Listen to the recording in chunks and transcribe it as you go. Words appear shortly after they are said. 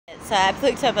So I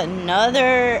looked up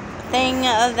another thing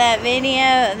of that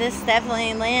video, this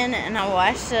Stephanie Lynn, and I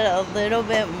watched it a little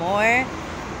bit more,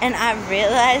 and I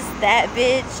realized that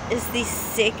bitch is the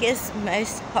sickest,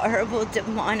 most horrible,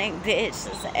 demonic bitch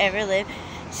that's ever lived.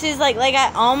 She's like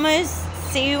I almost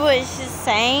see what she's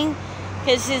saying,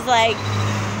 because she's like,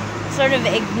 sort of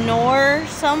ignore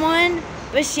someone,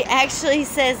 but she actually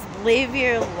says live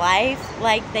your life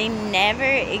like they never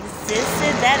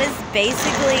existed. That is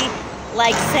basically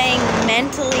like saying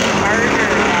mentally murder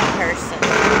that person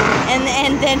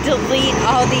and then delete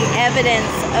all the evidence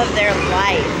of their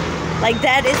life. Like,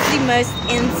 that is the most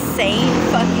insane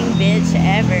fucking bitch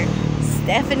ever.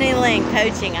 Stephanie Lynn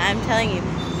coaching, I'm telling you,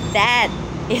 that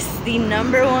is the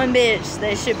 #1 bitch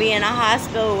that should be in a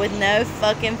hospital with no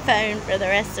fucking phone for the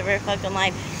rest of her fucking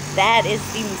life. That is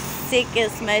the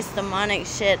sickest, most demonic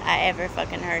shit I ever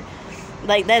fucking heard.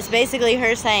 Like, that's basically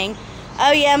her saying,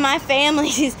 oh yeah, my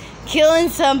family's killing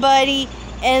somebody,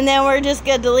 and then we're just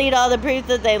gonna delete all the proof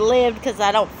that they lived because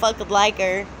I don't fucking like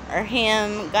her or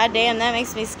him. Goddamn, that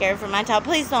makes me scared for my child.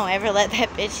 Please don't ever let that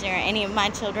bitch near any of my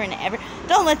children ever.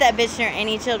 Don't let that bitch near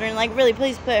any children. Like, really,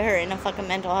 please put her in a fucking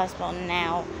mental hospital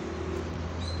now.